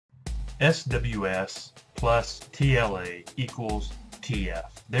SWS plus TLA equals TF.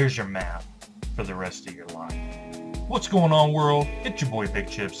 There's your math for the rest of your life. What's going on, world? It's your boy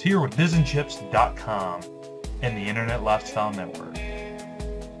BigChips here with BigChips.com and the Internet Lifestyle Network.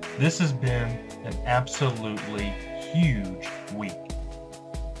 This has been an absolutely huge week.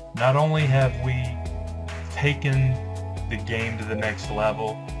 Not only have we taken the game to the next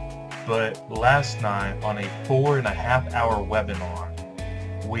level, but last night on a 4.5-hour webinar,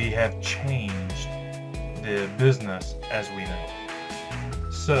 we have changed the business as we know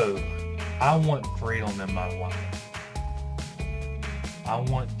it. So, I want freedom in my life. I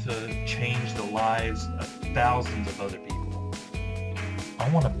want to change the lives of thousands of other people. I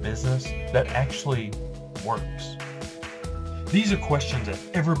want a business that actually works. These are questions that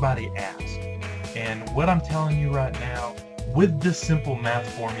everybody asks. And what I'm telling you right now, with this simple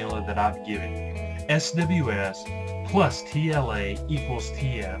math formula that I've given you, SWS plus TLA equals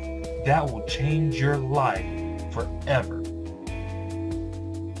TF, that will change your life forever.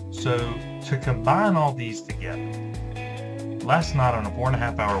 So to combine all these together, last night on a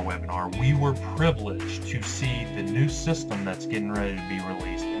 4.5-hour webinar, we were privileged to see the new system that's getting ready to be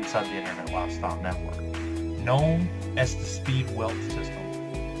released inside the Internet Lifestyle Network, known as the Speed Wealth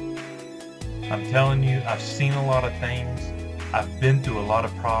System. I'm telling you, I've seen a lot of things. I've been through a lot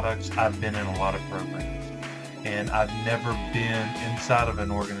of products. I've been in a lot of programs. And I've never been inside of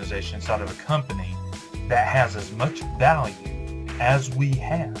an organization, inside of a company that has as much value as we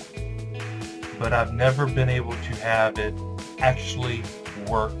have. But I've never been able to have it actually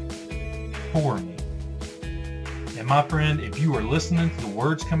work for me. And my friend, if you are listening to the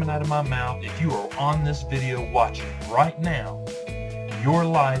words coming out of my mouth, if you are on this video watching right now, your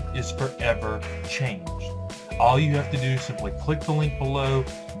life is forever changed. All you have to do is simply click the link below,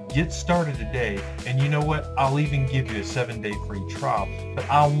 get started today, and you know what? I'll even give you a 7-day free trial. But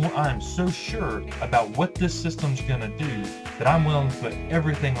I'm so sure about what this system's going to do that I'm willing to put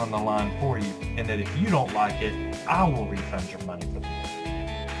everything on the line for you, and that if you don't like it, I will refund your money for them.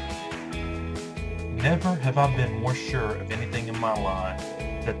 Never have I been more sure of anything in my life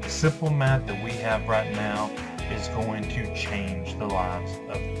that the simple math that we have right now is going to change the lives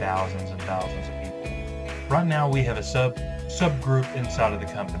of thousands and thousands of people. Right now we have a subgroup inside of the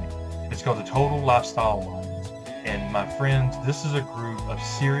company. It's called the Total Lifestyle Alliance. And my friends, this is a group of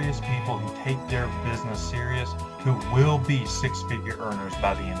serious people who take their business serious, who will be six-figure earners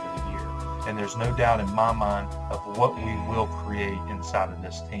by the end of the year. And there's no doubt in my mind of what we will create inside of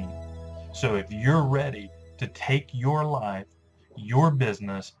this team. So if you're ready to take your life, your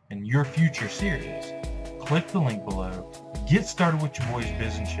business, and your future serious, click the link below, get started with your boys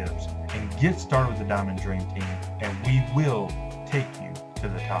BigChips, and get started with the Diamond Dream Team, and we will take you to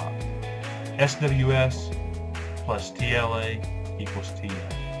the top. SWS plus TLA equals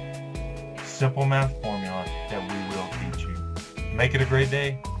TF. Simple math formula that we will teach you. Make it a great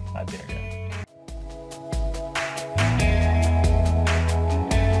day. I dare you.